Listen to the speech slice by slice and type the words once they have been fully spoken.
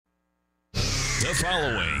The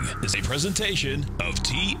following is a presentation of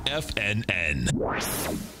TFNN.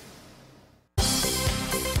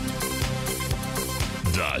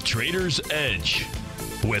 The Trader's Edge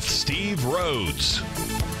with Steve Rhodes.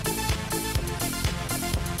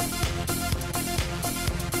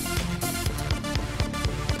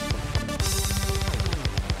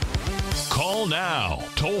 Call now,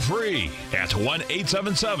 toll free at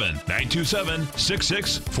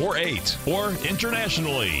 1-877-927-6648 or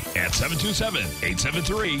internationally at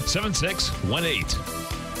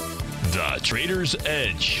 727-873-7618. The Trader's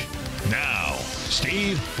Edge. Now,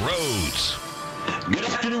 Steve Rhodes. Good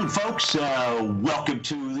afternoon, folks. Welcome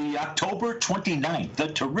to the October 29th, the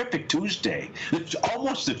terrific Tuesday,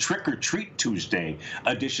 almost the trick-or-treat Tuesday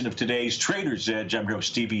edition of today's Trader's Edge. I'm your host,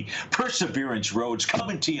 Stevie Perseverance Rhodes,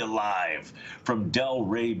 coming to you live from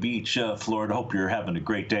Delray Beach, Florida. Hope you're having a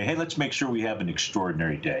great day. Hey, let's make sure we have an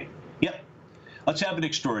extraordinary day. Yep. Let's have an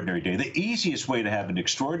extraordinary day. The easiest way to have an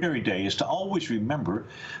extraordinary day is to always remember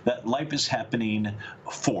that life is happening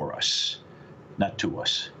for us, not to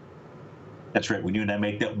us. That's right. When you and I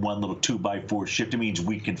make that one little 2x4 shift, it means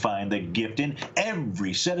we can find the gift in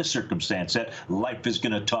every set of circumstance that life is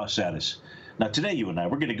going to toss at us. Now, today, you and I,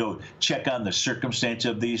 we're going to go check on the circumstance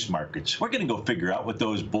of these markets. We're going to go figure out what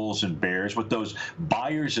those bulls and bears, what those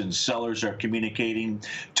buyers and sellers are communicating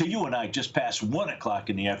to you and I just past 1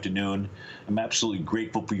 o'clock in the afternoon. I'm absolutely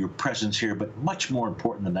grateful for your presence here, but much more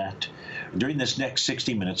important than that, during this next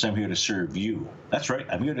 60 minutes, I'm here to serve you. That's right.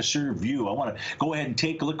 I'm here to serve you. I want to go ahead and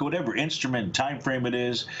take a look at whatever instrument, time frame it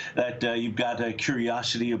is that you've got a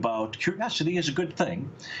curiosity about. Curiosity is a good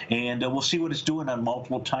thing, and we'll see what it's doing on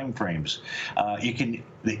multiple time frames. The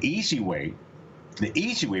easy way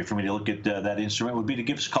for me to look at that instrument would be to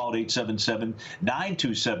give us a call at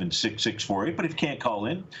 877-927-6648. But if you can't call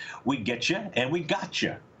in, we get you and we got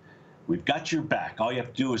you. We've got your back. All you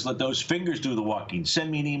have to do is let those fingers do the walking.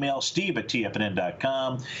 Send me an email,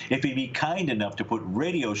 steve@tfnn.com. If you'd be kind enough to put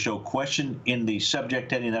radio show question in the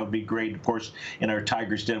subject heading, that would be great. Of course, in our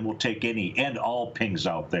Tiger's Den, we'll take any and all pings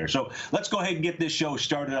out there. So let's go ahead and get this show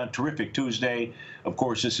started on Terrific Tuesday. Of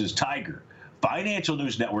course, this is Tiger Financial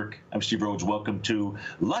News Network. I'm Steve Rhodes. Welcome to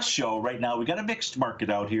the show. Right now, we got a mixed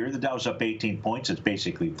market out here. The Dow's up 18 points. It's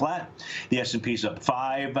basically flat. The S&P's up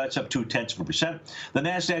 5. That's up 0.2%. The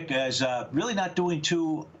Nasdaq is really not doing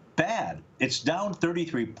too bad. It's down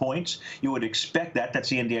 33 points. You would expect that. That's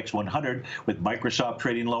the NDX 100 with Microsoft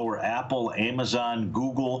trading lower, Apple, Amazon,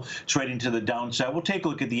 Google trading to the downside. We'll take a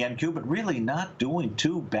look at the NQ, but really not doing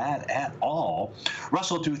too bad at all.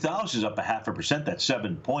 Russell 2000 is up 0.5%. That's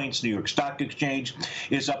 7 points. New York Stock Exchange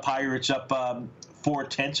is up higher. It's up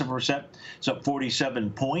 0.4%. It's up 47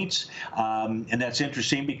 points. And that's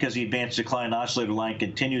interesting because the advanced decline oscillator line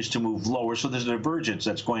continues to move lower. So there's a divergence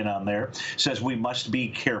that's going on there. It says we must be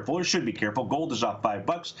careful, or should be careful. Gold is off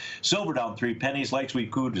 $5. Silver down 3 pennies. Light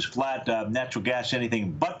sweet crude is flat. Natural gas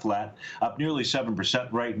anything but flat. Up nearly 7%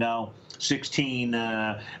 right now. 16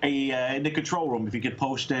 in the control room. If you could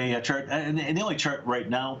post a chart, and the only chart right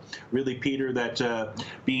now, really, Peter, that's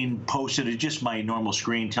being posted is just my normal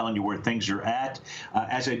screen telling you where things are at.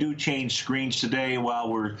 As I do change screens today while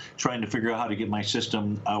we're trying to figure out how to get my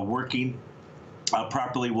system working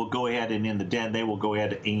properly, we'll go ahead and in the den, they will go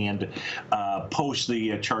ahead and post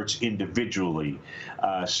the charts individually.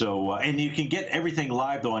 And you can get everything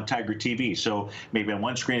live, though, on Tiger TV. So maybe on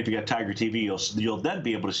one screen, if you got Tiger TV, you'll then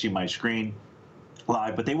be able to see my screen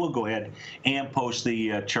live, but they will go ahead and post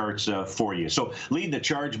the charts for you. So leading the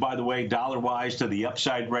charge, by the way, dollar-wise to the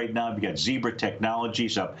upside right now, we got Zebra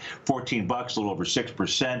Technologies up $14, a little over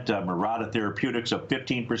 6%. Murata Therapeutics up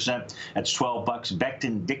 15%. That's $12.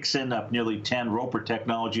 Becton Dixon up nearly 10. Roper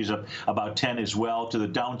Technologies up about 10 as well. To the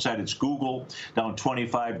downside, it's Google down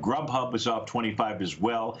 25. Grubhub is off 25 as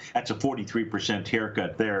well. That's a 43%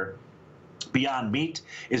 haircut there. Beyond Meat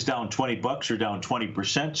is down $20 or down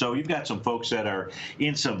 20%. So you've got some folks that are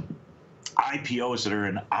in some IPOs that are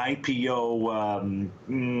an IPO,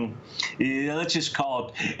 let's just call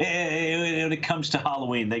it, when it comes to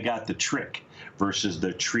Halloween, they got the trick versus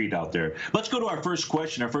the treat out there. Let's go to our first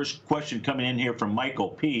question. Our first question coming in here from Michael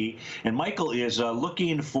P. And Michael is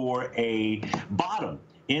looking for a bottom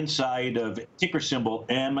inside of ticker symbol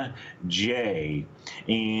MJ.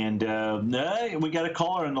 And we got a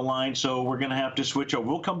caller on the line, so we're going to have to switch over.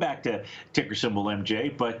 We'll come back to ticker symbol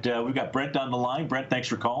MJ, but we've got Brent on the line. Brent, thanks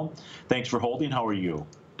for calling. Thanks for holding. How are you?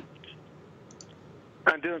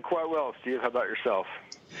 I'm doing quite well, Steve. How about yourself?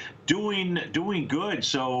 Doing good.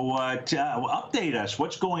 So update us.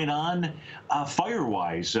 What's going on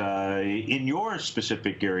fire-wise in your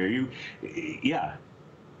specific area? Yeah.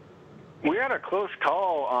 We had a close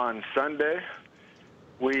call on Sunday.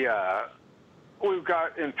 We we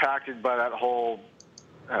got impacted by that whole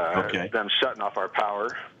them shutting off our power,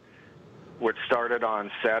 which started on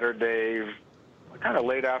Saturday, kind of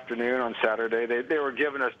late afternoon on Saturday. They were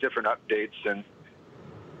giving us different updates and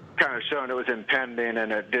kind of showing it was impending,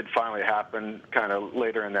 and it did finally happen kind of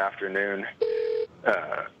later in the afternoon.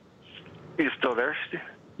 You still there, Steve?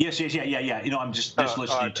 Yes, yeah. You know, I'm just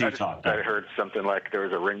listening to you talk. I heard something like there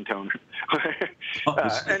was a ringtone.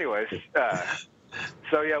 Anyways,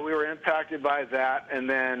 so yeah, we were impacted by that, and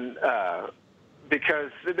then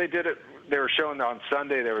because they were showing on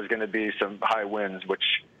Sunday there was going to be some high winds, which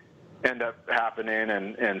ended up happening,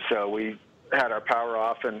 and so we had our power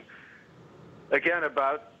off, and again,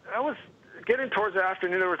 I was getting towards the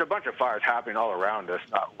afternoon, there was a bunch of fires happening all around us,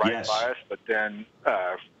 not right by us, but then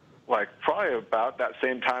like probably about that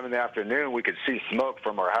same time in the afternoon, we could see smoke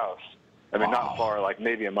from our house. I mean, not far, like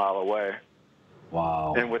maybe a mile away.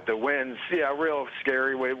 Wow. And with the winds, yeah, real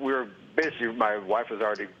scary. We were basically, my wife was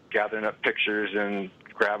already gathering up pictures and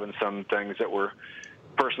grabbing some things that were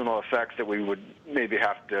personal effects that we would maybe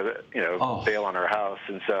have to, bail on our house.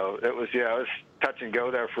 And so it was touch and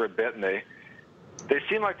go there for a bit, and they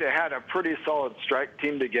seemed like they had a pretty solid strike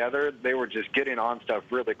team together. They were just getting on stuff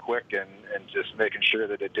really quick and just making sure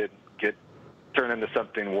that it didn't turn into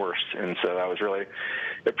something worse. And so I was really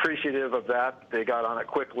appreciative of that. They got on it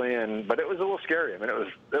quickly, but it was a little scary. I mean, it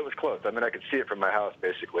was close. I mean, I could see it from my house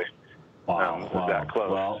basically. Wow. It was that close.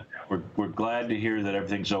 Well, we're glad to hear that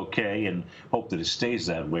everything's okay, and hope that it stays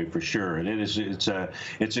that way for sure. And it's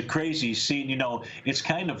a crazy scene. You know, it's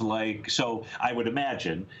kind of like, so I would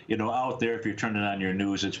imagine, out there, if you're turning on your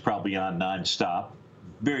news, it's probably on nonstop.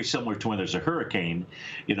 Very similar to when there's a hurricane,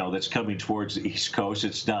 that's coming towards the East Coast.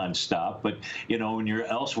 It's nonstop. But when you're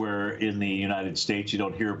elsewhere in the United States, you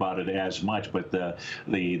don't hear about it as much. But the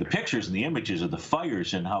pictures and the images of the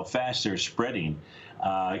fires and how fast they're spreading,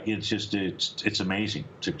 it's amazing.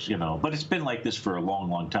 But it's been like this for a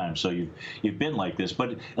long, long time. So you've been like this,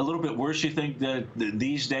 but a little bit worse, you think, that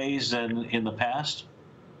these days than in the past?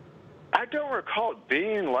 I don't recall it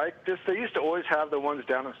being like this. They used to always have the ones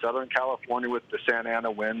down in Southern California with the Santa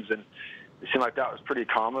Ana winds, and it seemed like that was pretty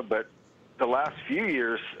common. But the last few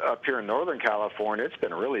years up here in Northern California, it's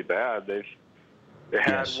been really bad. They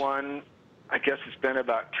had one, I guess it's been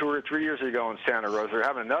about 2 or 3 years ago in Santa Rosa. They're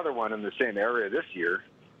having another one in the same area this year.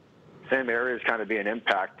 Same area is kind of being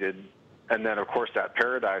impacted. And then, of course, that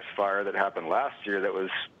Paradise fire that happened last year that was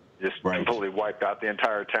just completely wiped out the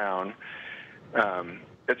entire town.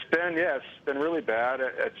 It's been really bad.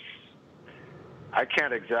 I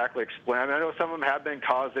can't exactly explain. I mean, I know some of them have been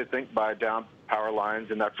caused, I think, by down power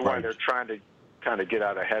lines, and that's why they're trying to kind of get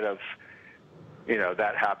out ahead of,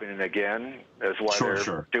 that happening again. That's why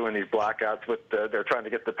they're doing these blackouts they're trying to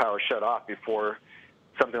get the power shut off before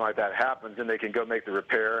something like that happens, and they can go make the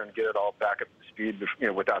repair and get it all back up to speed,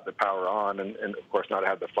 without the power on, and of course not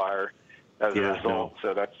have the fire as a result.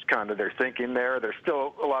 So that's kind of their thinking there. There's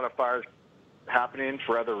still a lot of fires happening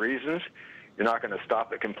for other reasons. You're not going to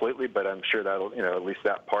stop it completely, but I'm sure that'll, at least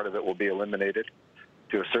that part of it will be eliminated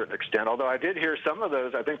to a certain extent. Although I did hear some of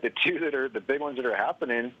those, I think the two that are the big ones that are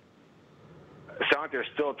happening sound like they're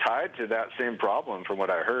still tied to that same problem from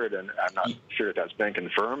what I heard, and I'm not sure if that's been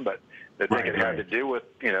confirmed, but I think it had to do with,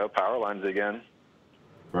 power lines again.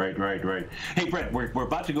 Right. Hey, Brent, we're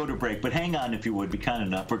about to go to break, but hang on if you would, be kind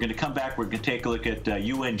enough. We're going to come back. We're going to take a look at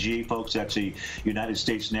UNG, folks. That's the United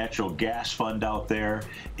States Natural Gas Fund out there,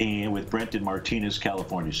 and with Brent in Martinez,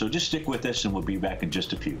 California. So just stick with us, and we'll be back in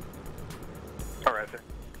just a few. All right, sir.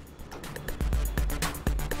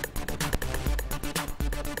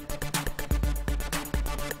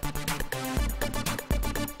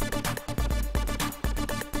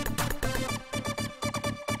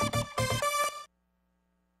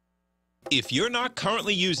 If you're not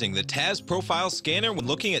currently using the TAS Profile Scanner when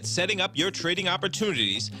looking at setting up your trading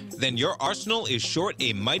opportunities, then your arsenal is short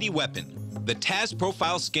a mighty weapon. The TAS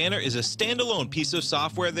Profile Scanner is a standalone piece of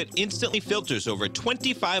software that instantly filters over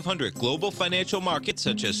 2,500 global financial markets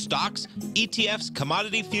such as stocks, ETFs,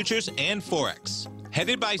 commodity futures, and Forex.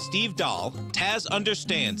 Headed by Steve Dahl, TAS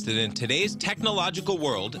understands that in today's technological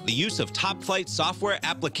world, the use of top-flight software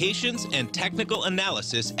applications and technical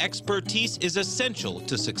analysis expertise is essential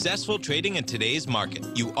to successful trading in today's market.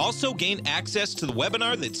 You also gain access to the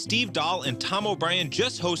webinar that Steve Dahl and Tom O'Brien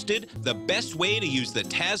just hosted, The Best Way to Use the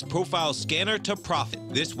TAS Profile Scanner to Profit.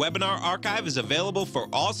 This webinar archive is available for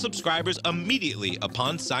all subscribers immediately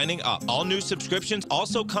upon signing up. All new subscriptions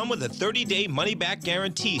also come with a 30-day money-back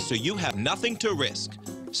guarantee, so you have nothing to risk.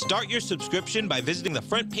 Start your subscription by visiting the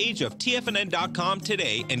front page of TFNN.com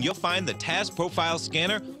today, and you'll find the TAS Profile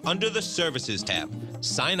Scanner under the Services tab.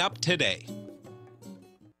 Sign up today.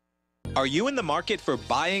 Are you in the market for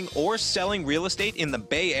buying or selling real estate in the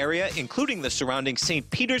Bay Area, including the surrounding St.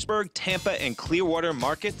 Petersburg, Tampa, and Clearwater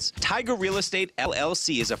markets? Tiger Real Estate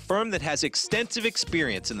LLC is a firm that has extensive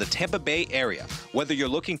experience in the Tampa Bay area. Whether you're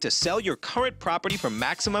looking to sell your current property for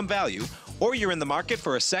maximum value, or you're in the market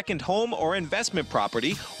for a second home or investment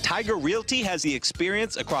property, Tiger Realty has the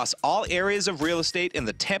experience across all areas of real estate in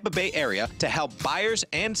the Tampa Bay area to help buyers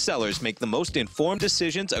and sellers make the most informed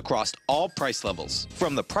decisions across all price levels.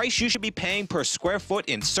 From the price you should be paying per square foot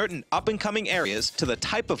in certain up-and-coming areas to the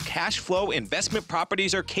type of cash flow investment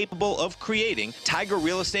properties are capable of creating, Tiger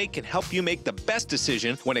Real Estate can help you make the best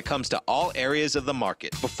decision when it comes to all areas of the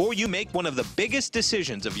market. Before you make one of the biggest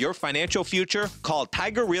decisions of your financial future, call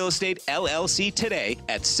Tiger Real Estate LLC today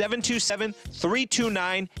at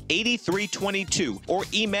 727-329-8322 or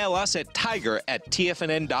email us at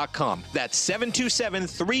tiger@tfnn.com. That's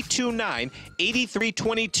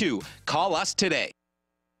 727-329-8322. Call us today.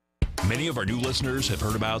 Many of our new listeners have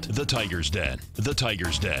heard about The Tiger's Den. The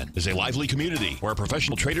Tiger's Den is a lively community where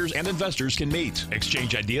professional traders and investors can meet,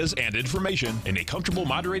 exchange ideas and information in a comfortable,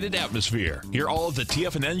 moderated atmosphere. Hear all of the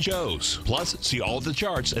TFNN shows, plus see all of the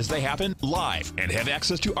charts as they happen live and have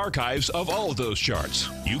access to archives of all of those charts.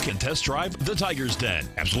 You can test drive The Tiger's Den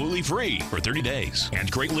absolutely free for 30 days and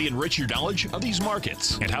greatly enrich your knowledge of these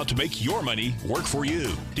markets and how to make your money work for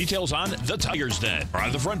you. Details on The Tiger's Den are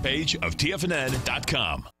on the front page of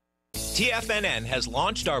TFNN.com. TFNN has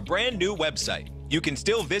launched our brand new website. You can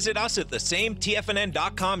still visit us at the same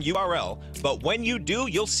TFNN.com URL, but when you do,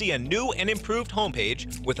 you'll see a new and improved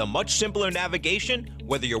homepage with a much simpler navigation,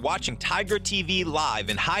 whether you're watching Tiger TV live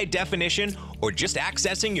in high definition or just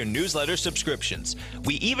accessing your newsletter subscriptions.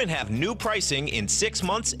 We even have new pricing in 6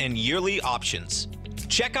 months and yearly options.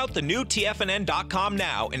 Check out the new TFNN.com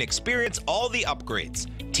now and experience all the upgrades.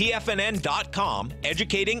 TFNN.com,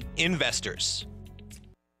 educating investors.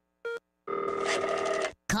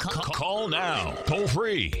 Call now, toll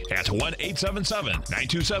free at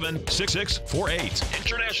 1-877-927-6648.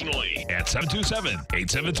 Internationally at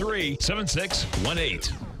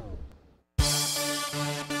 727-873-7618.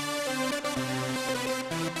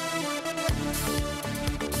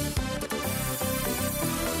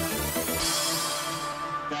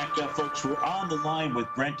 Folks, we're on the line with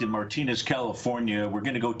Brent in Martinez, California. We're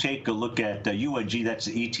going to go take a look at UNG. That's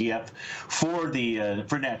the ETF for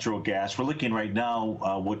natural gas. We're looking right now.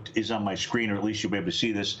 What is on my screen, or at least you'll be able to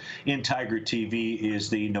see this in Tiger TV, is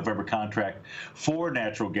the November contract for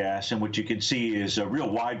natural gas, and what you can see is a real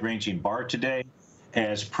wide-ranging bar today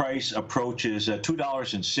as price approaches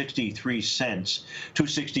 $2.63.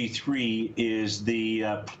 $2.63 is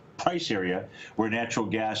the price area where natural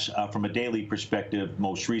gas from a daily perspective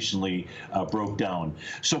most recently broke down.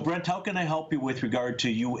 So Brent, how can I help you with regard to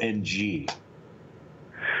UNG?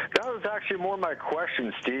 That was actually more my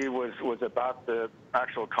question, Steve, was about the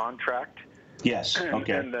actual contract. Yes,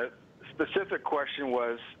 okay. And the specific question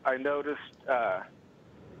was, I noticed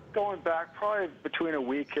going back probably between a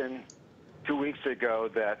week and 2 weeks ago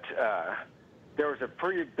that there was a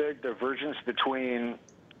pretty big divergence between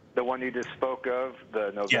the one you just spoke of,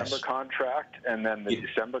 the November contract, and then the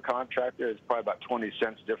December contract. There's probably about 20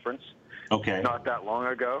 cents difference. Okay. Not that long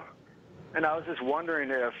ago. And I was just wondering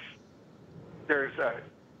if there's a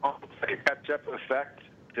catch-up effect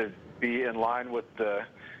to be in line with the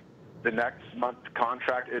next month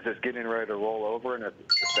contract. Is it getting ready to roll over? And if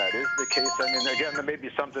that is the case, I mean, again, there may be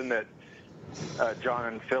something that John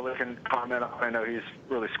and Philly can comment on. I know he's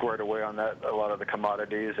really squared away on that, a lot of the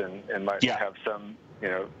commodities, and might have some,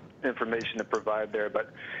 information to provide there.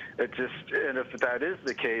 But it just, and if that is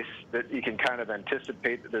the case, that you can kind of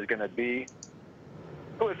anticipate that there's going to be,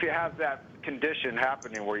 if you have that condition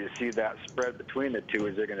happening where you see that spread between the two,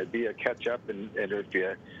 is there going to be a catch up? And if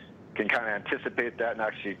you can kind of anticipate that and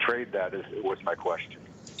actually trade that, was my question.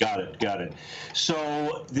 Got it.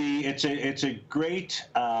 So it's a great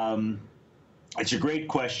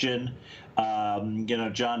question.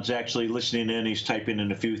 John's actually listening in. He's typing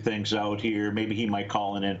in a few things out here. Maybe he might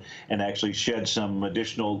call in and actually shed some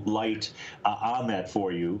additional light on that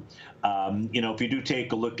for you. If you do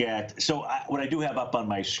take a look at, what I do have up on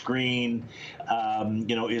my screen,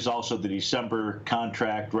 is also the December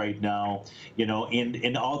contract right now.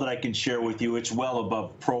 In all that I can share with you, it's well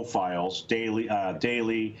above profiles,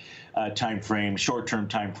 daily time frames, short-term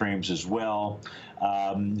time frames as well.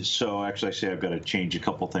 So actually, I say I've got to change a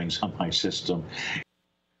couple things on my system.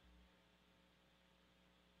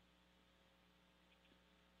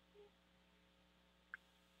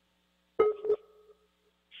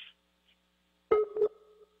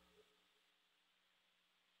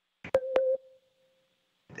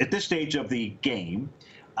 At this stage of the game,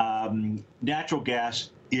 natural gas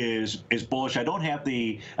is bullish. I don't have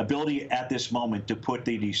the ability at this moment to put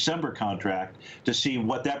the December contract to see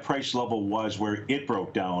what that price level was where it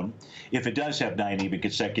broke down, if it does have 9 even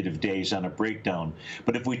consecutive days on a breakdown.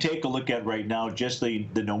 But if we take a look at right now, just the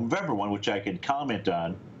November one, which I can comment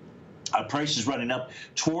on, price is running up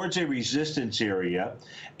towards a resistance area,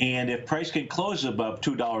 and if price can close above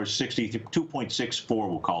 $2.60, 2.64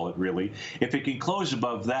 we'll call it really, if it can close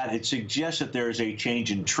above that, it suggests that there is a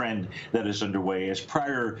change in trend that is underway, as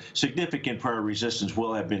significant prior resistance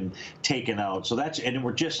will have been taken out. So that's, and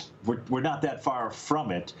we're not that far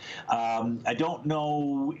from it. I don't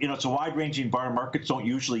know, it's a wide-ranging bar. Markets don't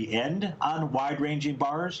usually end on wide-ranging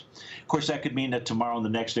bars. Of course, that could mean that tomorrow and the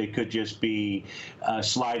next day could just be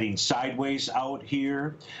sliding sideways out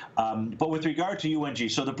here. But with regard to UNG,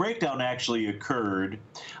 so the breakdown actually occurred,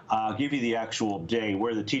 I'll give you the actual day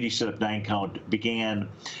where the TD setup 9 count began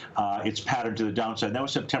its pattern to the downside. And that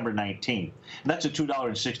was September 19th. And that's a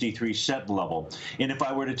 $2.63 level. And if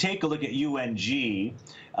I were to take a look at UNG,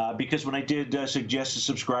 because when I did suggest to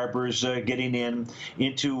subscribers getting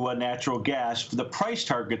into natural gas, the price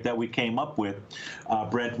target that we came up with,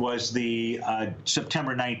 Brent, was the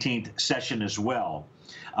September 19th session as well.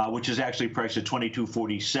 Which is actually priced at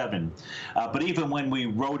 $22.47. But even when we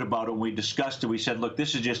wrote about it, when we discussed it, we said, look,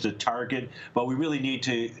 this is just a target, but we really need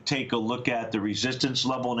to take a look at the resistance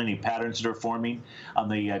level and any patterns that are forming on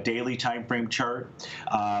the daily time frame chart.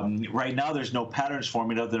 Right now, there's no patterns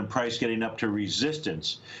forming other than price getting up to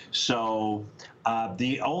resistance. So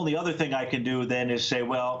the only other thing I can do then is say,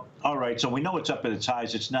 well, all right, so we know it's up at its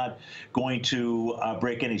highs. It's not going to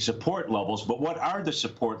break any support levels, but what are the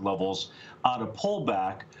support levels on a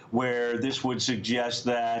pullback where this would suggest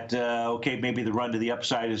that, okay, maybe the run to the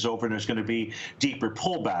upside is over and there's going to be deeper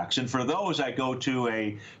pullbacks? And for those, I go to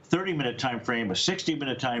a 30-minute time frame, a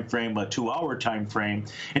 60-minute time frame, a 2-hour time frame,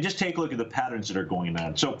 and just take a look at the patterns that are going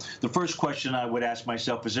on. So the first question I would ask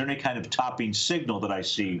myself, is there any kind of topping signal that I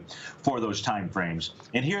see for those time frames?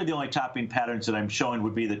 And here the only topping patterns that I'm showing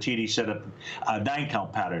would be the TD setup 9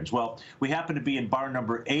 count patterns. Well, we happen to be in bar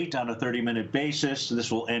number 8 on a 30-minute basis. So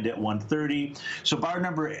this will end at 1:30. So bar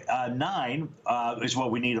number 9 is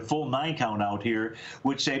what we need, a full 9 count out here,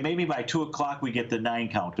 would say maybe by 2 o'clock we get the 9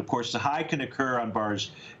 count. Of course, the high can occur on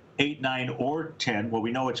bars 8, 9, or 10. Well,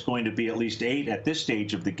 we know it's going to be at least 8 at this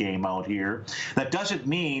stage of the game out here. That doesn't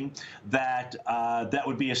mean that that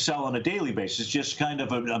would be a sell on a daily basis. Just kind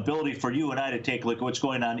of an ability for you and I to take a look at what's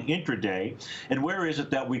going on intraday, and where is it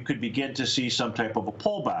that we could begin to see some type of a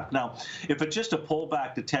pullback. Now, if it's just a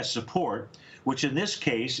pullback to test support, which in this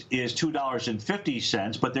case is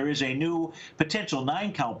 $2.50, but there is a new potential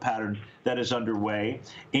 9 count pattern that is underway.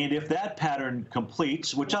 And if that pattern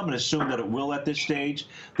completes, which I'm going to assume that it will at this stage,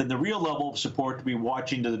 then the real level of support to be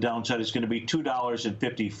watching to the downside is going to be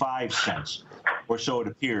 $2.55, or so it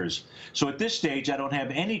appears. So at this stage, I don't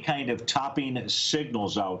have any kind of topping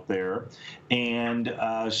signals out there. And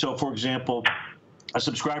so, for example,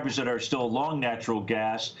 subscribers that are still long natural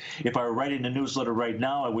gas, if I were writing a newsletter right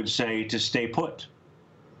now, I would say to stay put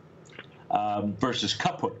versus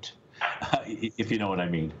kaput, if you know what I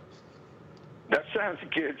mean. That sounds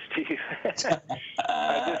good, Steve.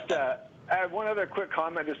 I have one other quick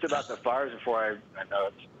comment just about the fires before I know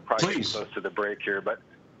it's probably getting close to the break here, but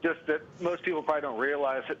just that most people probably don't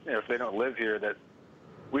realize it, if they don't live here, that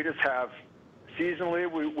we just have seasonally,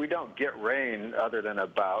 we don't get rain other than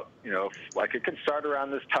about, like it can start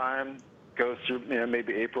around this time, goes through,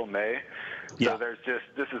 maybe April, May. Yeah. So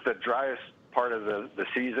this is the driest part of the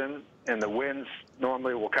season, and the winds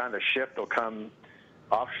normally will kind of shift. They'll come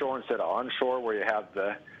offshore instead of onshore, where you have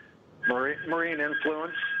the marine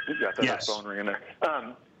influence. Got that phone ringing there.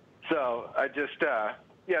 So I just,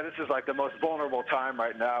 this is like the most vulnerable time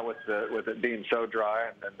right now with it being so dry,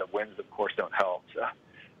 and then the winds, of course, don't help. So.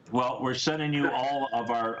 Well, we're sending you all of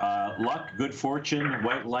our luck, good fortune,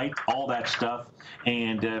 white light, all that stuff.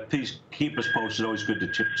 And please keep us posted. Always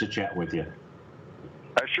good to chat with you.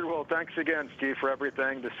 I sure will. Thanks again, Steve, for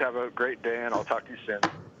everything. Just have a great day, and I'll talk to you soon.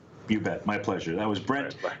 You bet. My pleasure. That was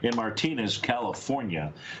Brent in Martinez,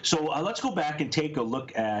 California. So let's go back and take a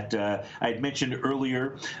look at, I had mentioned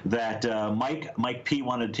earlier that Mike P.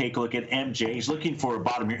 wanted to take a look at MJ. He's looking for a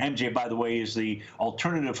bottom here. MJ, by the way, is the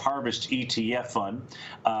Alternative Harvest ETF fund.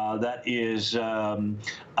 That is,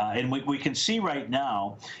 and we can see right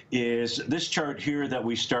now is this chart here that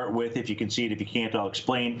we start with. If you can see it, if you can't, I'll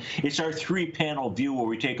explain. It's our 3-panel view where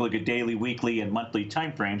we take a look at daily, weekly, and monthly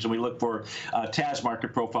timeframes, and we look for TAS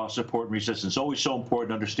market profile. So support and resistance. Always so important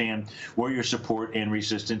to understand where your support and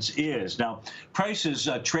resistance is. Now, price is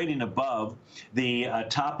trading above the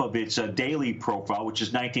top of its daily profile, which is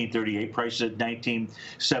 1938. Price at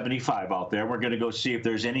 1975 out there. We're going to go see if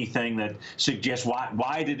there's anything that suggests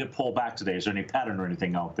why did it pull back today? Is there any pattern or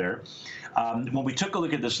anything out there? When we took a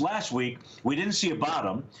look at this last week, we didn't see a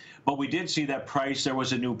bottom, but we did see that price. There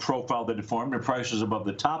was a new profile that had formed, and price was above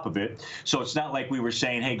the top of it. So it's not like we were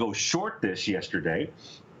saying, hey, go short this yesterday.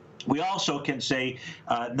 We also can say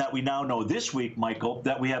that we now know this week, Michael,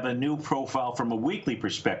 that we have a new profile from a weekly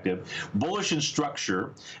perspective. Bullish in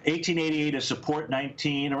structure, 1888 is support,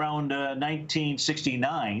 around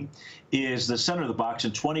 1969 is the center of the box,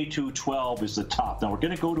 and 2212 is the top. Now, we're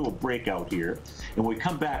going to go to a breakout here, and when we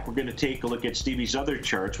come back, we're going to take a look at Stevie's other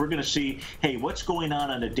charts. We're going to see, hey, what's going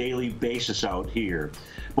on a daily basis out here?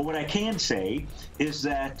 But what I can say is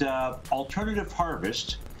that alternative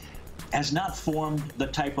harvest has not formed the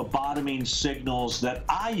type of bottoming signals that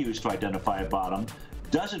I use to identify a bottom.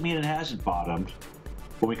 Doesn't mean it hasn't bottomed.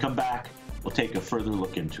 When we come back, we'll take a further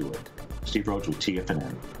look into it. Steve Rhodes with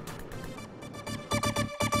TFNN.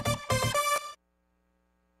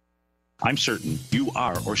 I'm certain you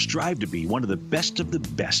are or strive to be one of the best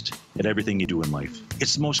at everything you do in life.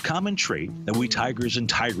 It's the most common trait that we tigers and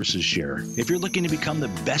tigresses share. If you're looking to become the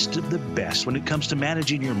best of the best when it comes to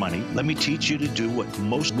managing your money, let me teach you to do what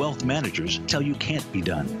most wealth managers tell you can't be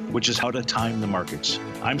done, which is how to time the markets.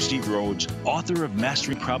 I'm Steve Rhodes, author of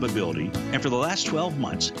Mastering Probability, and for the last 12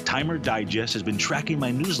 months, Timer Digest has been tracking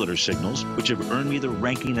my newsletter signals, which have earned me the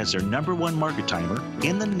ranking as their #1 market timer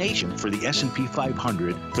in the nation for the S&P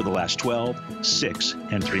 500 for the last 12, 6,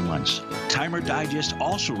 and 3 months. Timer Digest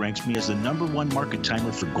also ranks me as the #1 market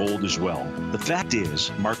timer for gold as well. The fact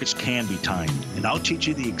is, markets can be timed, and I'll teach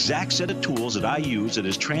you the exact set of tools that I use that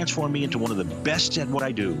has transformed me into one of the best at what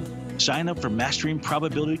I do. Sign up for Mastering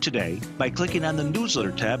Probability today by clicking on the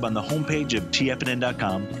newsletter tab on the homepage of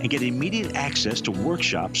TFNN.com and get immediate access to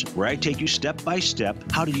workshops where I take you step by step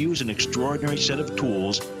how to use an extraordinary set of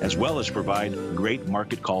tools as well as provide great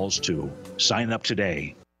market calls too. Sign up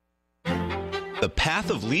today. The Path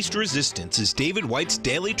of Least Resistance is David White's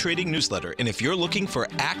daily trading newsletter, and if you're looking for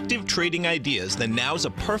active trading ideas, then now's a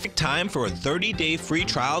perfect time for a 30-day free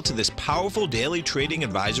trial to this powerful daily trading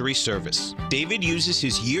advisory service. David uses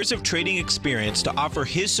his years of trading experience to offer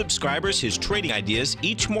his subscribers his trading ideas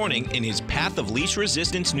each morning in his Path of Least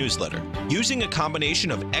Resistance newsletter. Using a combination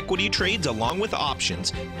of equity trades along with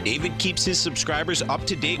options, David keeps his subscribers up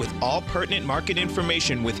to date with all pertinent market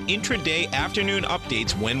information with intraday afternoon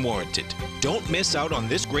updates when warranted. Don't miss out on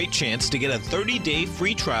this great chance to get a 30-day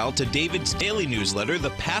free trial to David's daily newsletter,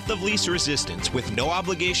 The Path of Least Resistance, with no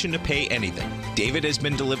obligation to pay anything. David has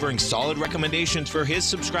been delivering solid recommendations for his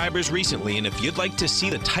subscribers recently, and if you'd like to see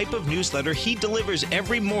the type of newsletter he delivers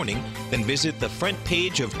every morning, then visit the front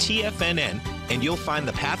page of TFNN and you'll find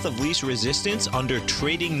The Path of Least Resistance under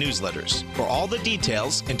Trading Newsletters. For all the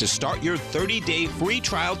details and to start your 30-day free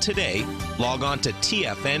trial today, log on to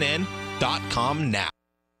TFNN.com now.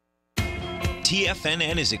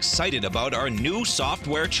 TFNN is excited about our new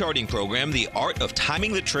software charting program, The Art of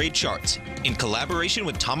Timing the Trade Charts. In collaboration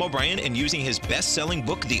with Tom O'Brien and using his best-selling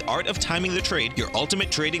book, The Art of Timing the Trade, Your Ultimate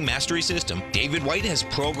Trading Mastery System, David White has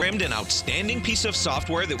programmed an outstanding piece of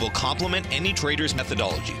software that will complement any trader's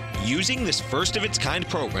methodology. Using this first-of-its-kind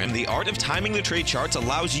program, The Art of Timing the Trade Charts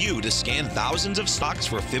allows you to scan thousands of stocks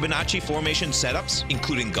for Fibonacci formation setups,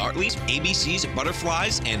 including Gartley's, ABC's,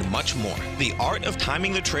 butterflies, and much more. The Art of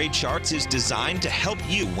Timing the Trade Charts is designed to help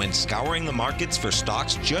you when scouring the markets for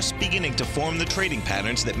stocks just beginning to form the trading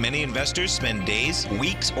patterns that many investors spend days,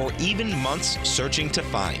 weeks, or even months searching to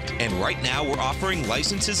find. And right now, we're offering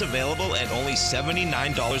licenses available at only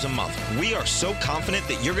 $79 a month. We are so confident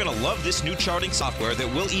that you're going to love this new charting software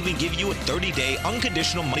that will even give you a 30-day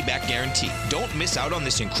unconditional money-back guarantee. Don't miss out on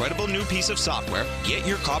this incredible new piece of software. Get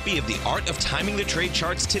your copy of The Art of Timing the Trade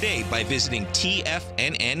Charts today by visiting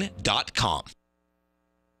TFNN.com.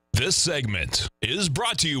 This segment is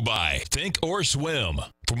brought to you by Think or Swim.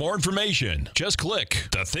 For more information, just click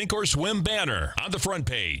the Think or Swim banner on the front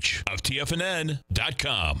page of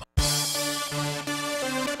TFNN.com.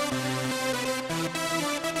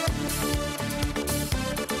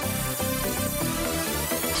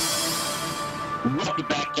 Welcome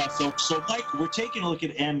back to So Mike, we're taking a look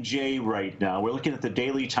at MJ right now. We're looking at the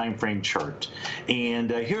daily time frame chart.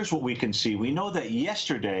 And here's what we can see. We know that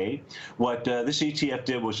yesterday, what this ETF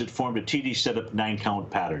did was it formed a TD setup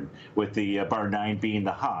 9-count pattern, with the bar 9 being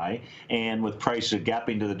the high, and with price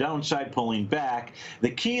gapping to the downside, pulling back.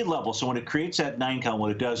 The key level, so when it creates that 9-count,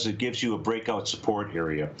 what it does is it gives you a breakout support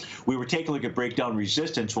area. We were taking a look at breakdown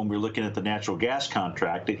resistance when we were looking at the natural gas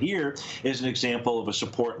contract. And here is an example of a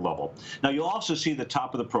support level. Now, you'll also see the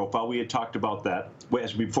top of the profile. We had talked about that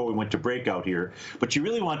before we went to breakout here. But you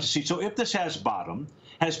really want to see, so if this has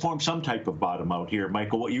formed some type of bottom out here,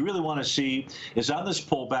 Michael, what you really want to see is on this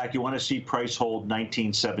pullback, you want to see price hold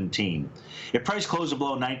 1917. If price closes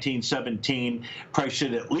below 1917, price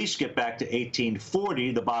should at least get back to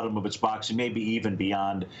 1840, the bottom of its box, and maybe even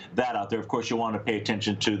beyond that out there. Of course, you want to pay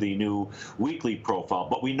attention to the new weekly profile.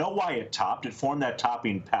 But we know why it topped. It formed that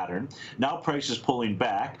topping pattern. Now price is pulling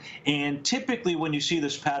back. And typically when you see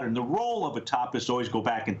this pattern, the role of a top is to always go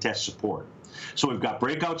back and test support. So we've got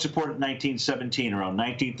breakout support at 1917. Around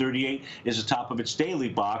 1938 is the top of its daily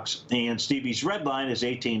box, and Stevie's red line is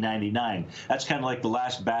 1899. That's kind of like the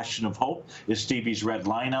last bastion of hope, is Stevie's red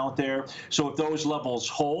line out there. So if those levels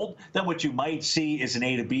hold, then what you might see is an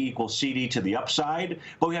A to B equals CD to the upside,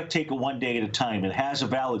 but we have to take it one day at a time. It has a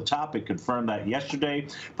valid top. It confirmed that yesterday.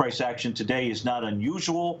 Price action today is not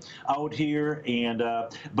unusual out here, and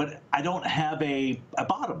but I don't have a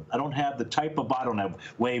bottom. I don't have the type of bottom. I don't have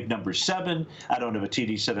wave number 7. I don't have a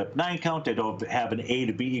TD setup 9-count. I don't have an A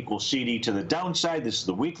to B equals CD to the downside. This is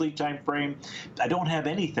the weekly time frame. I don't have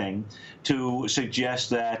anything to suggest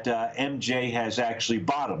that MJ has actually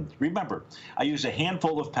bottomed. Remember, I use a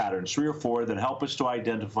handful of patterns, 3 or 4, that help us to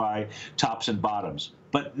identify tops and bottoms.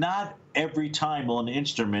 But not every time will an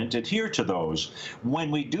instrument adhere to those. When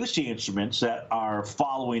we do see instruments that are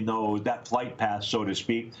following that flight path, so to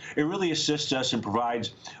speak, it really assists us and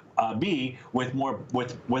provides me with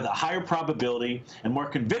a higher probability and more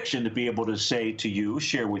conviction to be able to say to you,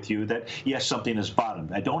 share with you, that yes, something is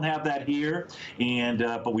bottomed. I don't have that here, and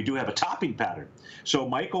but we do have a topping pattern. So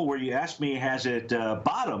Michael, where you asked me, has it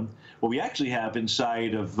bottomed? What we actually have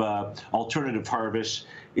inside of alternative harvest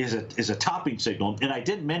is a topping signal, and I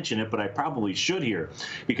did mention it, but I probably should here,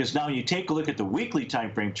 because now you take a look at the weekly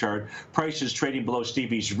time frame chart. Price is trading below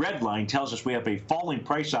Stevie's red line, tells us we have a falling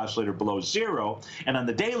price oscillator below 0, and on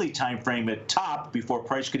the daily time frame it topped before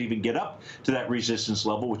price could even get up to that resistance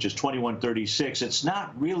level, which is 2136. It's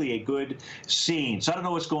not really a good scene. So I don't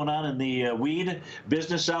know what's going on in the weed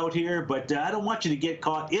business out here, but I don't want you to get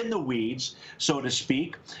caught in the weeds, so to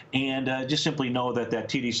speak, and just simply know that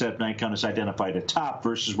TD setup 9-count has identified a top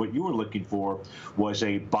versus what you were looking for was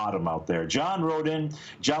a bottom out there. John wrote in.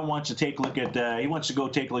 John wants to take a look at, he wants to go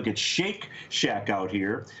take a look at Shake Shack out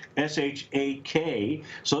here, SHAK.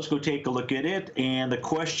 So let's go take a look at it. And the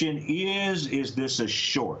question is this a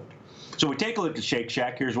short? So we take a look at Shake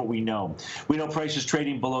Shack. Here's what we know. We know price is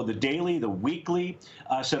trading below the daily, the weekly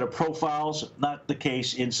set of profiles, not the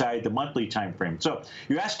case inside the monthly time frame. So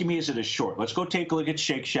you're asking me, is it a short? Let's go take a look at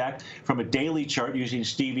Shake Shack from a daily chart using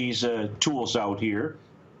Stevie's tools out here.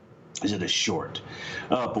 Is it a short?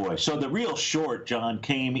 Oh, boy. So the real short, John,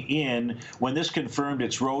 came in when this confirmed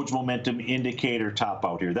its Rhodes momentum indicator top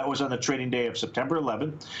out here. That was on the trading day of September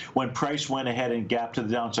 11th, when price went ahead and gapped to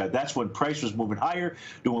the downside. That's when price was moving higher,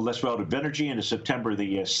 doing less relative energy into September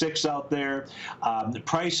the 6th out there. The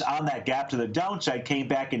price on that gap to the downside came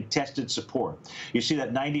back and tested support. You see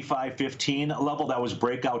that 95.15 level? That was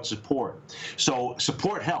breakout support. So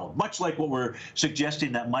support held, much like what we're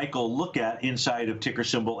suggesting that Michael look at inside of ticker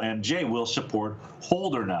symbol MJ. Will support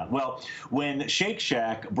hold or not? Well, when Shake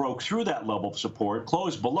Shack broke through that level of support,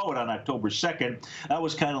 closed below it on October 2nd, that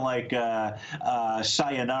was kind of like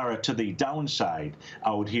sayonara to the downside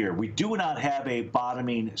out here. We do not have a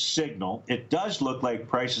bottoming signal. It does look like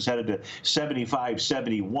price is headed to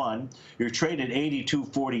 75.71. You're trading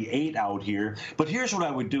 82.48 out here. But here's what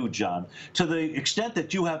I would do, John. To the extent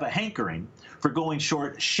that you have a hankering for going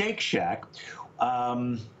short Shake Shack,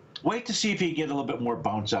 wait to see if you get a little bit more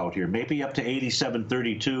bounce out here, maybe up to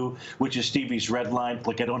 87.32, which is Stevie's red line.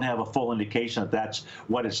 Like, I don't have a full indication that that's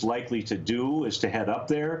what it's likely to do, is to head up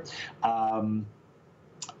there. But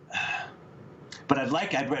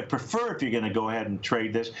I'd prefer, if you're going to go ahead and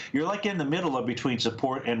trade this, you're like in the middle of between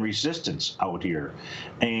support and resistance out here.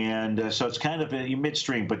 And so it's kind of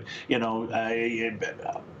midstream, but, you know,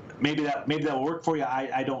 maybe that will work for you.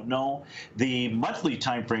 I don't know. The monthly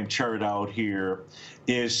time frame chart out here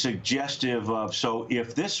is suggestive of, so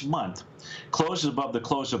if this month closes above the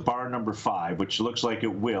close of bar number 5, which looks like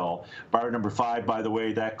it will. Bar number 5, by the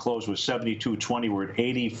way, that close was 72.20. We're at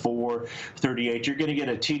 84.38. You're going to get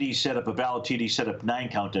a TD setup, a valid TD setup 9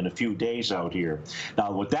 count in a few days out here.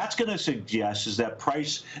 Now, what that's going to suggest is that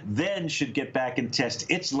price then should get back and test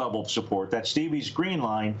its level of support. That's Stevie's green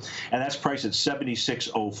line, and that's priced at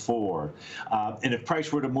 76.04. And if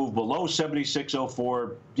price were to move below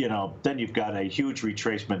 76.04, you know, then you've got a huge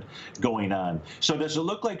retracement going on. So does it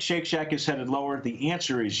look like Shake Shack is headed lower? The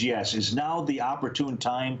answer is yes. Is now the opportune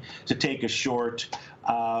time to take a short?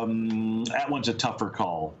 That one's a tougher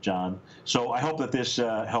call, John. So I hope that this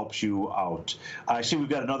helps you out. I see we've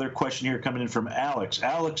got another question here coming in from Alex.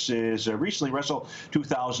 Alex is recently Russell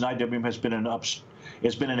 2000 IWM has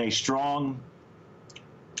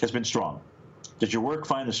been strong. Does your work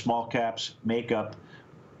find the small caps make up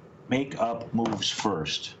moves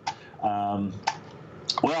first?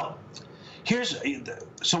 Well,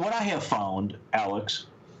 so what I have found, Alex,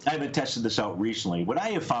 I haven't tested this out recently. What I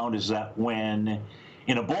have found is that when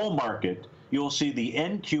in a bull market, you'll see the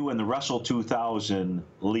NQ and the Russell 2000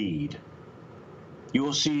 lead. You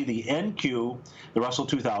will see the NQ, the Russell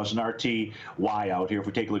 2000 RTY out here. If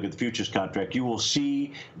we take a look at the futures contract, you will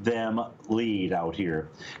see them lead out here.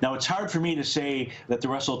 Now, it's hard for me to say that the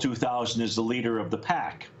Russell 2000 is the leader of the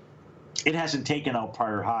pack. It hasn't taken out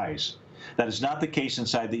prior highs. That is not the case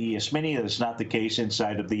inside the ES Mini. That is not the case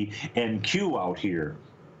inside of the NQ out here.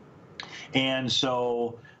 And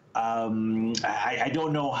so I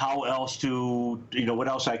don't know how else to, what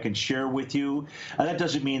else I can share with you. That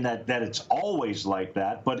doesn't mean that it's always like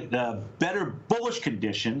that, but better bullish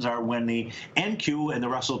conditions are when the NQ and the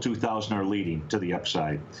Russell 2000 are leading to the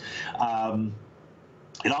upside.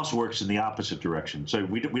 It also works in the opposite direction. So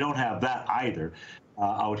we don't have that either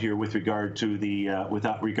out here with regard to the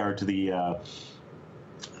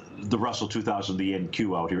the Russell 2000, the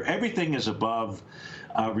NQ out here. Everything is above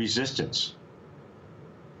resistance.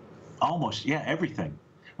 Almost, yeah, everything.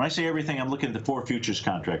 When I say everything, I'm looking at the 4 futures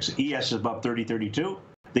contracts. ES is above 30.32.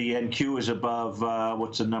 The NQ is above,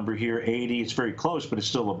 what's the number here? 80. It's very close, but it's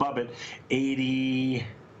still above it.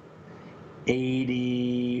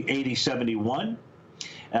 80.71.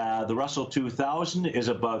 The Russell 2000 is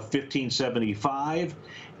above 1575,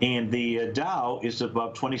 and the Dow is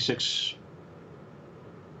above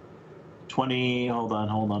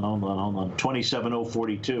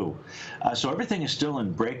 27,042. So everything is still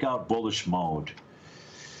in breakout bullish mode.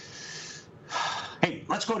 Hey,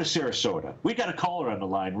 let's go to Sarasota. We got a caller on the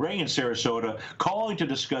line, Ray in Sarasota, calling to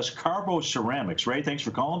discuss Carbo Ceramics. Ray, thanks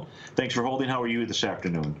for calling. Thanks for holding. How are you this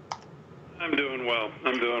afternoon? I'm doing well.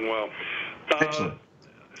 Excellent.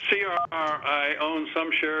 CR, I own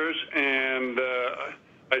some shares, and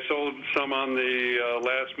I sold some on the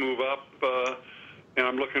last move up, and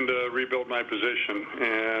I'm looking to rebuild my position.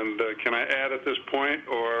 And can I add at this point,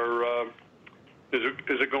 or is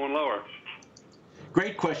it going lower?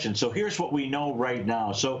 Great question. So here's what we know right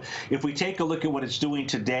now. So if we take a look at what it's doing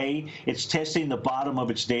today, it's testing the bottom of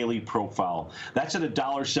its daily profile. That's at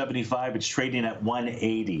 $1.75. It's trading at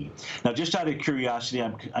 180. Now, just out of curiosity,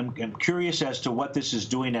 I'm curious as to what this is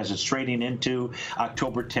doing as it's trading into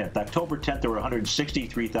October 10th. October 10th, there were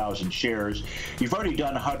 163,000 shares. You've already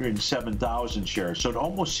done 107,000 shares. So it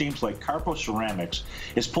almost seems like Carbo Ceramics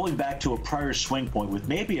is pulling back to a prior swing point with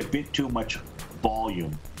maybe a bit too much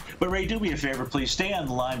volume. But Ray, do me a favor, please stay on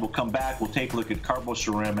the line. We'll come back. We'll take a look at Carbo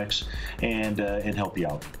Ceramics and help you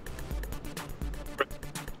out.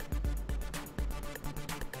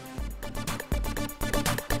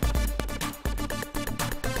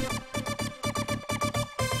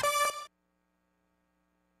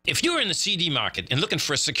 If you're in the CD market and looking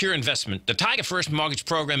for a secure investment, the Tiger First Mortgage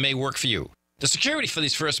Program may work for you. The security for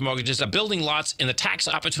these first mortgages are building lots in the tax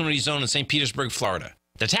opportunity zone in St. Petersburg, Florida.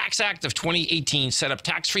 The Tax Act of 2018 set up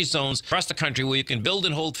tax-free zones across the country where you can build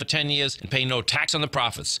and hold for 10 years and pay no tax on the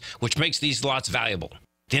profits, which makes these lots valuable.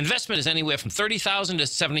 The investment is anywhere from $30,000 to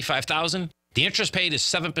 $75,000. The interest paid is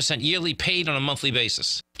 7% yearly, paid on a monthly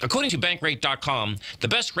basis. According to Bankrate.com, the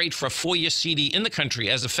best rate for a 4-year CD in the country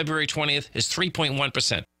as of February 20th is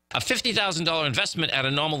 3.1%. A $50,000 investment at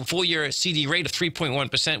a normal 4-year CD rate of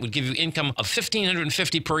 3.1% would give you income of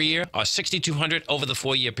 $1,550 per year or $6,200 over the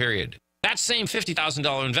 4-year period. That same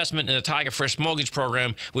 $50,000 investment in the Tiger First Mortgage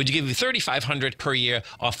Program would give you $3,500 per year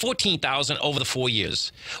or $14,000 over the 4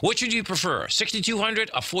 years. Which would you prefer,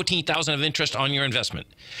 $6,200 or $14,000 of interest on your investment?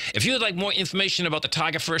 If you would like more information about the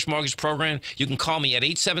Tiger First Mortgage Program, you can call me at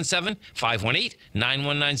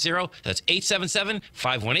 877-518-9190. That's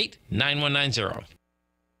 877-518-9190.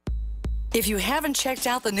 If you haven't checked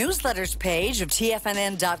out the newsletters page of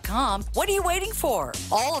TFNN.com, what are you waiting for?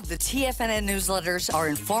 All of the TFNN newsletters are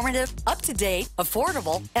informative, up-to-date,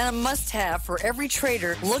 affordable, and a must-have for every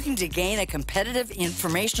trader looking to gain a competitive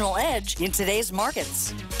informational edge in today's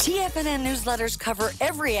markets. TFNN newsletters cover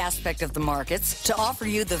every aspect of the markets to offer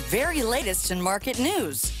you the very latest in market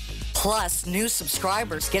news. Plus, new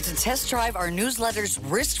subscribers get to test drive our newsletters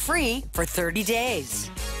risk-free for 30 days.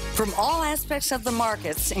 From all aspects of the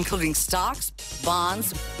markets, including stocks,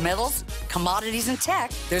 bonds, metals, commodities, and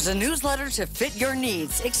tech, there's a newsletter to fit your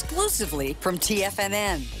needs exclusively from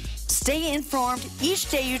TFNN. Stay informed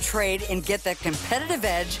each day you trade and get that competitive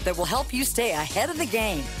edge that will help you stay ahead of the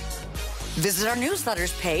game. Visit our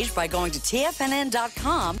newsletters page by going to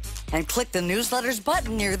TFNN.com and click the newsletters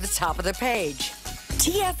button near the top of the page.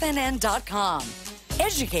 TFNN.com,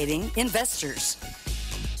 educating investors.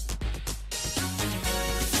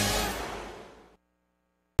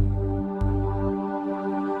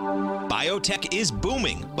 Biotech is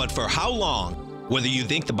booming, but for how long? Whether you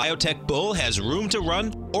think the biotech bull has room to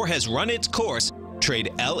run or has run its course,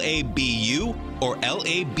 trade LABU or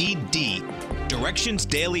LABD. Directions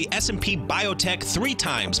Daily S&P Biotech 3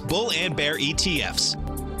 times bull and bear ETFs.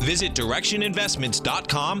 Visit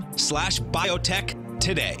directioninvestments.com/biotech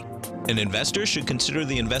today. An investor should consider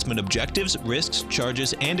the investment objectives, risks,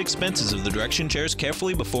 charges, and expenses of the Direction shares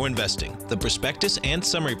carefully before investing. The prospectus and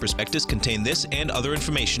summary prospectus contain this and other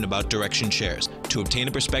information about Direction shares. To obtain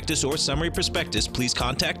a prospectus or summary prospectus, please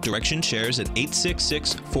contact Direction shares at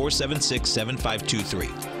 866-476-7523.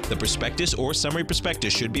 The prospectus or summary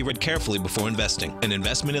prospectus should be read carefully before investing. An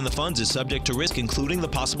investment in the funds is subject to risk, including the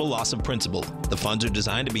possible loss of principal. The funds are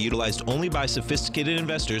designed to be utilized only by sophisticated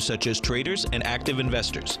investors such as traders and active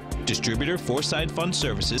investors. Distributor Foreside Fund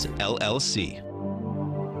Services, LLC.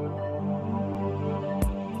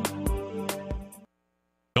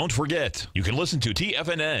 Don't forget, you can listen to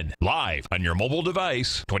TFNN live on your mobile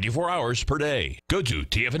device 24 hours per day. Go to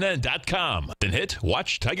TFNN.com, then hit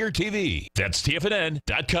Watch Tiger TV. That's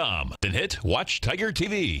TFNN.com, then hit Watch Tiger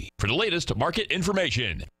TV for the latest market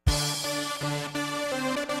information.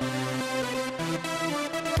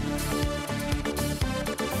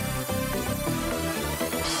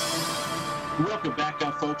 Welcome back,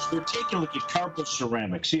 folks. We're taking a look at Carbo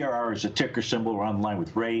Ceramics. CRR is a ticker symbol. We're on the line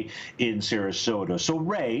with Ray in Sarasota. So,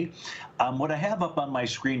 Ray, what I have up on my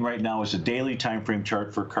screen right now is a daily time frame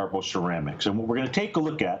chart for Carbo Ceramics. And what we're going to take a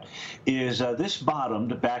look at is this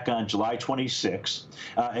bottomed back on July 26th.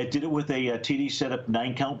 It did it with a TD setup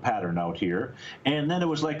 9-count pattern out here. And then it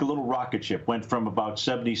was like a little rocket ship. Went from about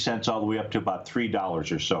 70 cents all the way up to about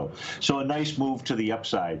 $3 or so. So a nice move to the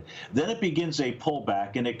upside. Then it begins a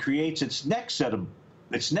pullback, and it creates its next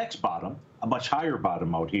bottom, a much higher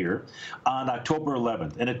bottom out here, on October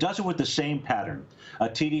 11th. And it does it with the same pattern. A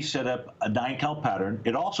TD set up a 9-count pattern.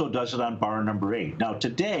 It also does it on bar number 8. Now,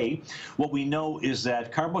 today, what we know is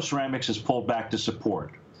that Carbo Ceramics has pulled back to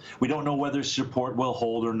support. We don't know whether support will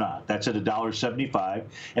hold or not. That's at $1.75.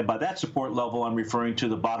 And by that support level, I'm referring to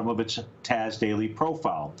the bottom of its TAS daily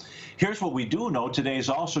profile. Here's what we do know. Today is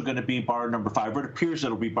also going to be bar number 5, or it appears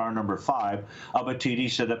it'll be bar number 5 of a TD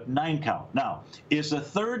setup 9-count. Now, is the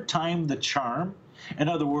third time the charm? In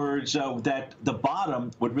other words, that the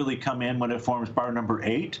bottom would really come in when it forms bar number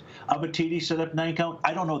 8 of a TD setup 9-count.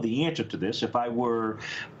 I don't know the answer to this. If I were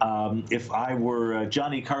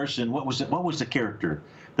Johnny Carson, what was the character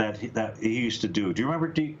that he used to do? Do you remember?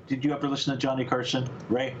 Did you ever listen to Johnny Carson,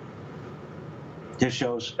 Ray? His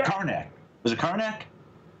shows. Karnak. Was it Karnak?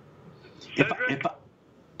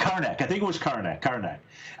 Karnak. I think it was Karnak.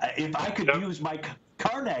 If I could use my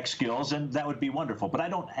Karnak skills, then that would be wonderful. But I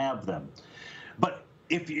don't have them. But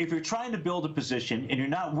if you're trying to build a position and you're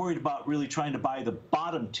not worried about really trying to buy the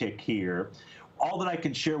bottom tick here, all that I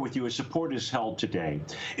can share with you is support is held today.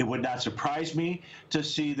 It would not surprise me to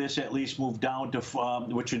see this at least move down to,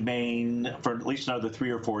 which would mean for at least another 3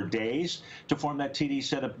 or 4 days to form that TD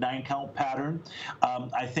setup 9-count pattern.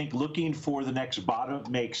 I think looking for the next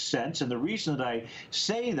bottom makes sense. And the reason that I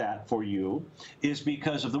say that for you is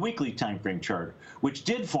because of the weekly time frame chart, which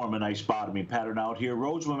did form a nice bottoming pattern out here.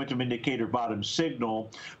 Rhodes momentum indicator bottom signal.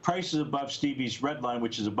 Prices above Stevie's red line,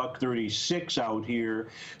 which is $1.36 out here.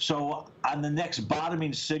 So on the next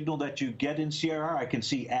bottoming signal that you get in CRR, I can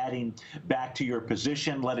see adding back to your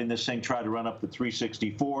position, letting this thing try to run up to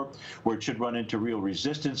 364, where it should run into real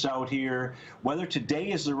resistance out here. Whether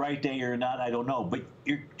today is the right day or not, I don't know, but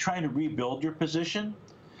you're trying to rebuild your position.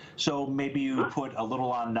 So maybe you put a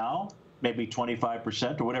little on now, maybe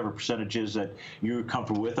 25% or whatever percentage is that you're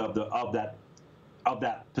comfortable with of that of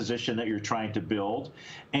that position that you're trying to build,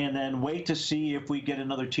 and then wait to see if we get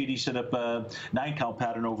another TD set up 9-count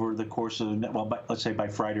pattern over the course of, let's say by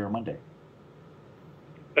Friday or Monday.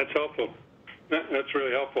 That's helpful. That's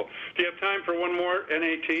really helpful. Do you have time for one more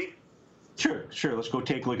NAT? Sure. Let's go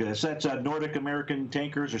take a look at this. That's Nordic American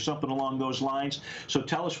Tankers or something along those lines. So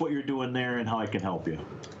tell us what you're doing there and how I can help you.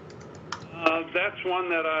 That's one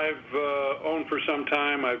that I've owned for some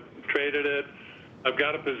time. I've traded it. I've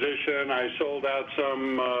got a position. I sold out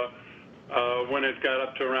some when it got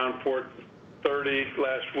up to around 430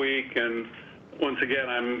 last week, and once again,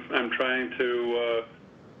 I'm trying to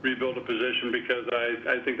rebuild a position because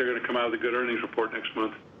I think they're going to come out with a good earnings report next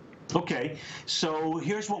month. Okay, so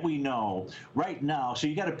here's what we know right now. So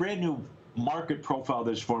you got a brand new market profile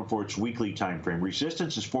that's formed for its weekly time frame.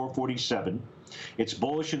 Resistance is 447. It's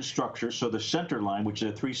bullish in structure, so the center line, which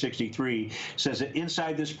is at 363, says that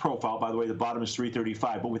inside this profile, by the way, the bottom is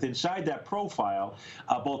 335, but with inside that profile,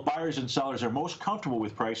 both buyers and sellers are most comfortable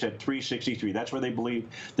with price at 363. That's where they believe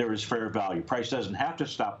there is fair value. Price doesn't have to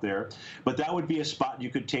stop there, but that would be a spot you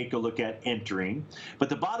could take a look at entering. But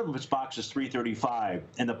the bottom of its box is 335,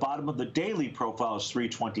 and the bottom of the daily profile is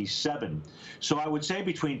 327. So I would say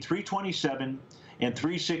between 327 and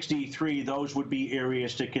 363, those would be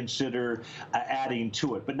areas to consider adding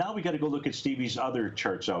to it. But now we got to go look at Stevie's other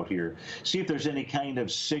charts out here, see if there's any kind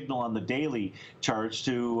of signal on the daily charts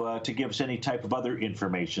to give us any type of other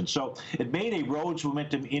information. So it made a Rhodes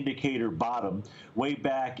momentum indicator bottom way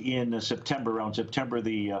back in September, around September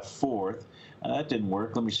the 4th. That didn't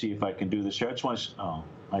work. Let me see if I can do this here. I just want to, oh,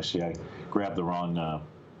 I see. I grabbed the wrong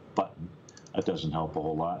button. That doesn't help a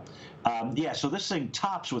whole lot. Yeah, so this thing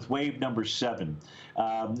tops with wave number 7.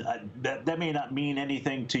 That may not mean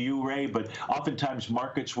anything to you, Ray, but oftentimes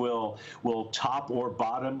markets will top or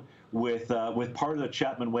bottom with part of the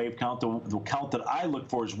Chapman wave count. The count that I look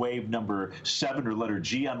for is wave number 7, or letter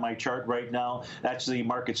G on my chart right now. That's the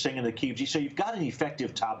market singing the key G. So you've got an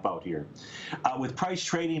effective top out here. With price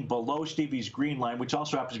trading below Stevie's green line, which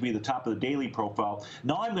also happens to be the top of the daily profile.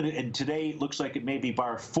 Now I'm going to, and today it looks like it may be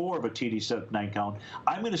bar 4 of a TD setup 9 count.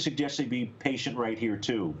 I'm going to suggest they be patient right here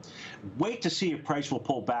too. Wait to see if price will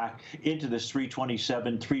pull back into this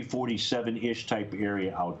 327, 347-ish type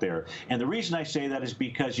area out there. And the reason I say that is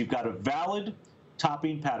because you've got a valid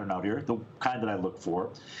topping pattern out here, the kind that I look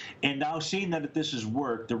for. And now seeing that this has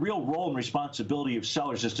worked, the real role and responsibility of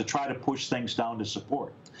sellers is to try to push things down to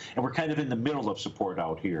support. And we're kind of in the middle of support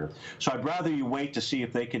out here. So I'd rather you wait to see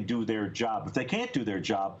if they can do their job. If they can't do their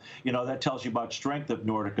job, you know, that tells you about strength of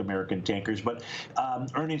Nordic American Tankers. But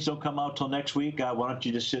earnings don't come out till next week. Why don't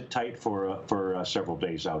you just sit tight for several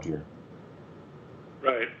days out here?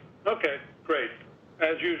 Right. Okay, great.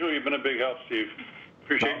 As usual, you've been a big help, Steve.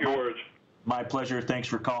 Appreciate your words. My pleasure. Thanks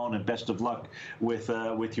for calling, and best of luck with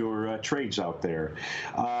your trades out there.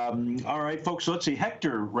 All right, folks, so let's see.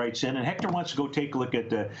 Hector writes in, and Hector wants to go take a look at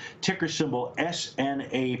the ticker symbol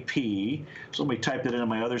SNAP. So let me type that into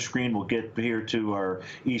my other screen. We'll get here to our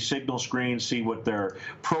e-signal screen, see what their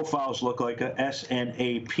profiles look like,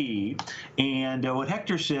 SNAP. And what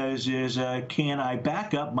Hector says is, can I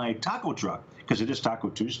back up my taco truck? Because it is Taco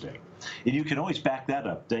Tuesday. And you can always back that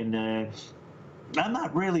up. Then I'm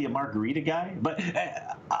not really a margarita guy, but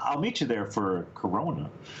I'll meet you there for a Corona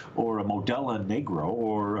or a Modelo Negro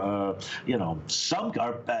or you know, some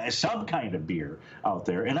kind of beer out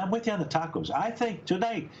there. And I'm with you on the tacos. I think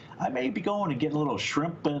tonight I may be going and getting a little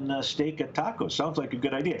shrimp and steak at tacos. Sounds like a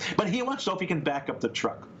good idea. But he wants to know if he can back up the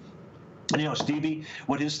truck. And, you know, Stevie,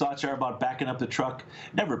 what his thoughts are about backing up the truck,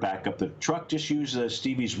 never back up the truck. Just use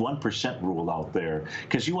Stevie's 1% rule out there,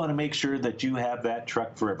 because you want to make sure that you have that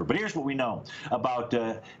truck forever. But here's what we know about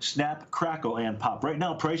Snap, Crackle, and Pop. Right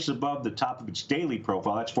now, price is above the top of its daily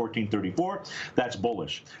profile. That's 1434. That's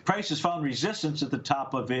bullish. Price has found resistance at the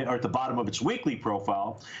top of it, or at the bottom of its weekly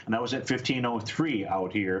profile, and that was at 1503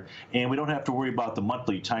 out here. And we don't have to worry about the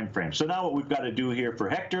monthly time frame. So now what we've got to do here for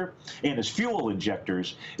Hector and his fuel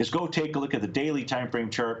injectors is go take a look at the daily time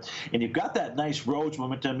frame chart, and you've got that nice Rhodes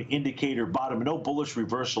momentum indicator bottom, no bullish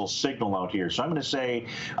reversal signal out here. So I'm going to say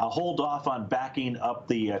hold off on backing up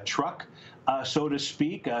the truck, so to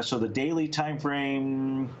speak. So the daily time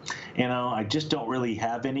frame, you know, I just don't really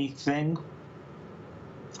have anything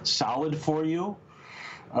solid for you.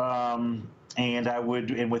 And I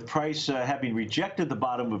would, and with price having rejected the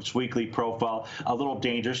bottom of its weekly profile, a little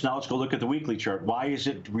dangerous. Now let's go look at the weekly chart. Why is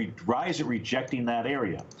it rejecting that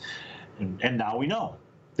area? And now we know.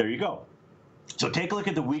 There you go. So take a look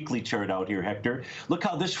at the weekly chart out here, Hector. Look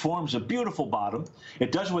how this forms a beautiful bottom.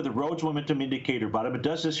 It does with a Rhodes momentum indicator bottom. It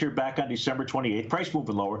does this here back on December 28th. Price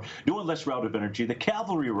moving lower, doing less relative energy. The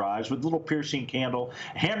cavalry arrives with a little piercing candle,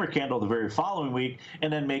 hammer candle the very following week,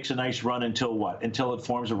 and then makes a nice run until what? Until it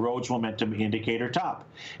forms a Rhodes momentum indicator top.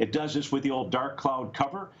 It does this with the old dark cloud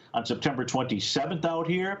cover on September 27th out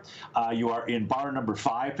here. You are in bar number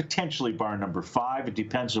 5, potentially bar number 5. It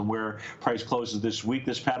depends on where price closes this week.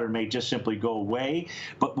 This pattern may just simply go away,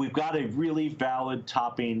 but we've got a really valid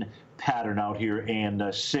topping pattern out here and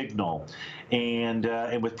signal. And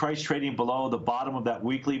with price trading below the bottom of that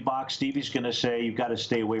weekly box, Stevie's going to say you've got to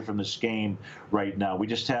stay away from this game right now. We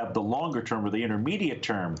just have the longer term or the intermediate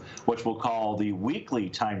term, which we'll call the weekly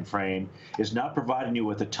time frame, is not providing you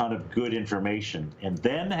with a ton of good information. And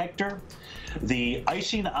then, Hector, the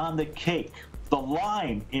icing on the cake, the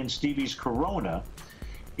line in Stevie's Corona,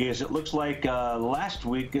 is it looks like last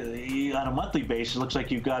week on a monthly basis, it looks like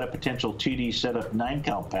you've got a potential TD setup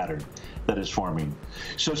 9-count pattern that is forming.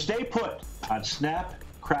 So stay put on snap,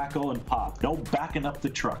 crackle, and pop. No backing up the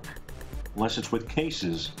truck unless it's with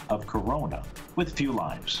cases of Corona with few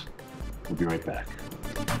limes. We'll be right back.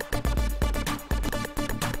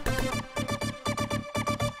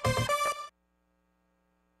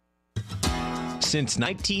 Since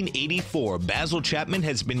 1984, Basil Chapman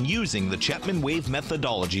has been using the Chapman Wave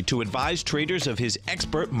methodology to advise traders of his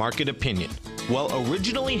expert market opinion. While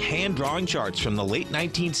originally hand-drawing charts from the late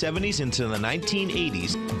 1970s into the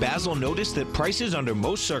 1980s, Basil noticed that prices under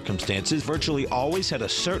most circumstances virtually always had a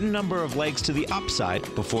certain number of legs to the upside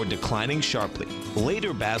before declining sharply.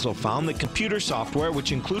 Later, Basil found that computer software,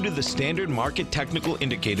 which included the standard market technical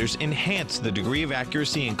indicators, enhanced the degree of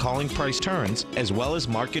accuracy in calling price turns as well as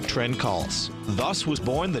market trend calls. Thus was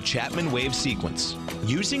born the Chapman Wave sequence.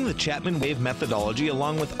 Using the Chapman Wave methodology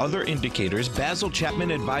along with other indicators, Basil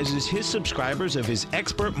Chapman advises his subscribers of his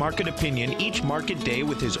expert market opinion each market day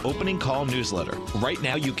with his opening call newsletter. Right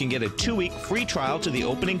now, you can get a 2-week free trial to the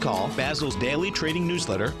opening call, Basil's daily trading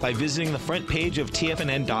newsletter, by visiting the front page of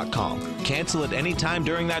TFNN.com. Cancel at any time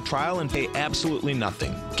during that trial and pay absolutely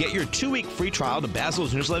nothing. Get your 2-week free trial to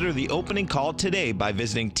Basil's newsletter, The Opening Call, today by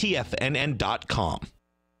visiting TFNN.com.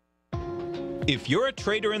 If you're a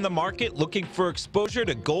trader in the market looking for exposure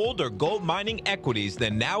to gold or gold mining equities,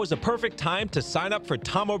 then now is a perfect time to sign up for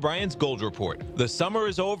Tom O'Brien's Gold Report. The summer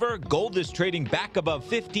is over, gold is trading back above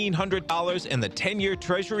 $1,500, and the 10-year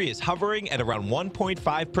Treasury is hovering at around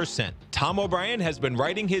 1.5%. Tom O'Brien has been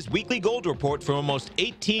writing his weekly gold report for almost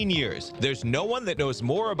 18 years. There's no one that knows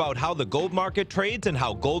more about how the gold market trades and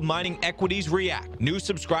how gold mining equities react. New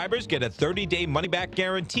subscribers get a 30-day money-back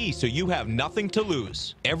guarantee, so you have nothing to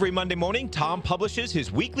lose. Every Monday morning, Tom publishes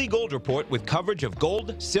his weekly gold report with coverage of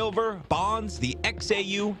gold, silver, bonds, the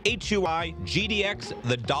XAU, HUI, GDX,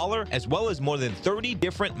 the dollar, as well as more than 30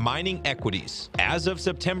 different mining equities. As of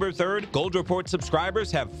September 3rd, Gold Report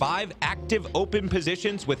subscribers have 5 active open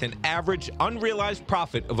positions with an average unrealized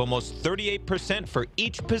profit of almost 38% for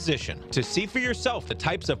each position. To see for yourself the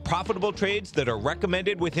types of profitable trades that are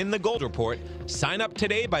recommended within the Gold Report, sign up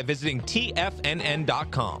today by visiting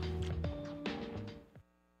TFNN.com.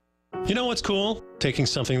 You know what's cool? Taking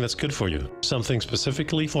something that's good for you. Something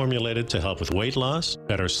specifically formulated to help with weight loss,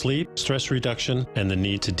 better sleep, stress reduction, and the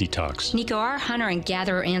need to detox. Nico, our hunter and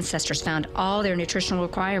gatherer ancestors found all their nutritional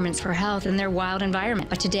requirements for health in their wild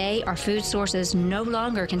environment. But today, our food sources no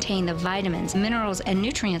longer contain the vitamins, minerals, and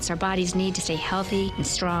nutrients our bodies need to stay healthy and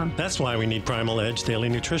strong. That's why we need Primal Edge Daily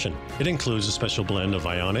Nutrition. It includes a special blend of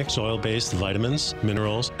ionic, soil-based vitamins,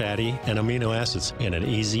 minerals, fatty, and amino acids in an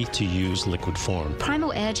easy-to-use liquid form.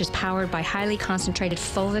 Primal Edge is powered by highly concentrated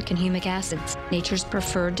fulvic and humic acids, nature's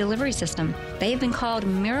preferred delivery system. They have been called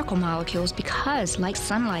miracle molecules because, like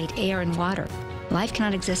sunlight, air, and water, life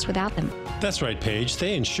cannot exist without them. That's right, Paige.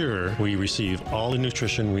 They ensure we receive all the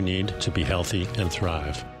nutrition we need to be healthy and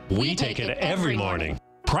thrive. We take it every morning.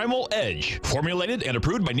 Primal Edge, formulated and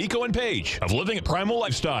approved by Nico and Paige of Living a Primal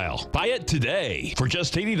Lifestyle. Buy it today for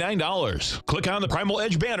just $89. Click on the Primal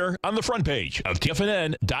Edge banner on the front page of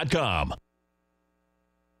TFNN.com.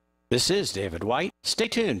 This is David White. Stay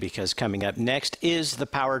tuned because coming up next is the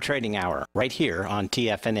Power Trading Hour right here on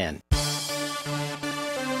TFNN.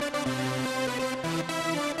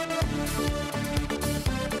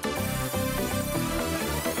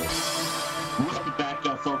 Welcome back,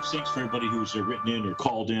 folks. Thanks for everybody who's written in or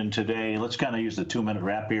called in today. Let's kind of use the 2-minute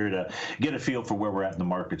wrap here to get a feel for where we're at in the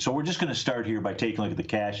market. So we're just going to start here by taking a look at the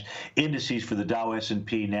cash indices for the Dow,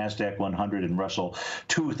 S&P, NASDAQ 100, and Russell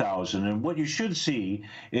 2000. And what you should see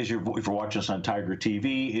is, if you're watching us on Tiger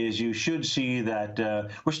TV, is you should see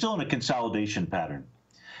that we're still in a consolidation pattern.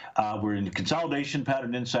 We're in the consolidation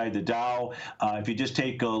pattern inside the Dow. If you just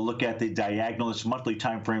take a look at the diagonal, it's monthly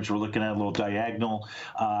time frames. We're looking at a little diagonal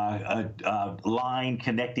line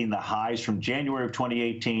connecting the highs from January of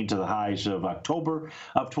 2018 to the highs of October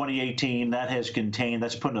of 2018. That has contained,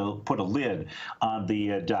 that's put a lid on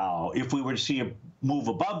the Dow. If we were to see a move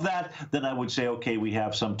above that, then I would say, okay, we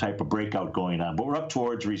have some type of breakout going on. But we're up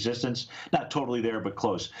towards resistance, not totally there, but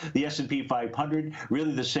close. The S&P 500,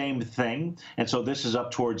 really the same thing. And so this is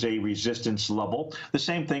up towards a resistance level. The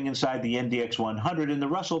same thing inside the NDX 100. And the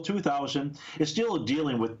Russell 2000 is still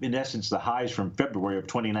dealing with, in essence, the highs from February of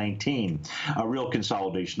 2019. A real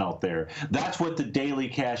consolidation out there. That's what the daily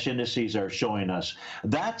cash indices are showing us.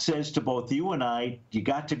 That says to both you and I, you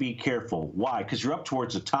got to be careful. Why? Because you're up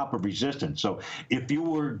towards the top of resistance. So if you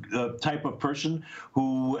were the type of person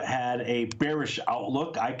who had a bearish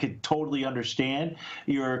outlook, I could totally understand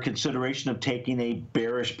your consideration of taking a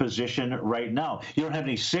bearish position right now. You don't have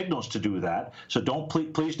any signals to do that, so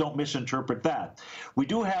please don't misinterpret that. We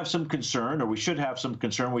do have some concern, or we should have some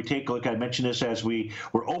concern. We take a look, I mentioned this as we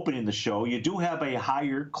were opening the show. You do have a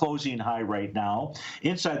higher closing high right now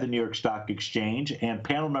inside the New York Stock Exchange, and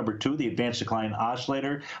panel number 2, the advanced decline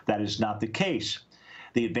oscillator, that is not the case.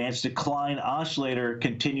 The advanced decline oscillator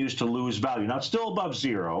continues to lose value. Now, it's still above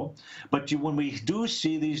zero, but when we do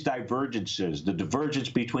see these divergences, the divergence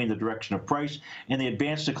between the direction of price and the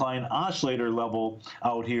advanced decline oscillator level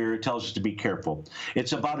out here tells us to be careful.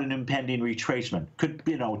 It's about an impending retracement. Could,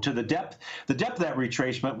 to the depth of that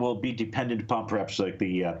retracement will be dependent upon perhaps like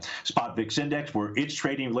the spot VIX index, where it's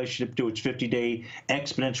trading in relationship to its 50-day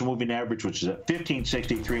exponential moving average, which is at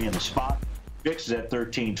 1563 in the spot. VIX is at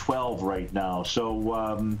 1312 right now.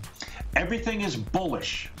 So everything is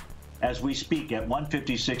bullish as we speak at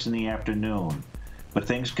 1:56 in the afternoon. But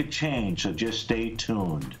things could change, so just stay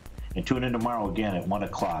tuned. And tune in tomorrow again at 1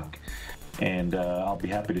 o'clock. And I'll be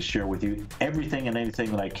happy to share with you everything and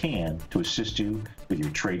anything that I can to assist you with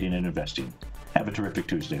your trading and investing. Have a terrific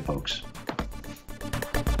Tuesday, folks.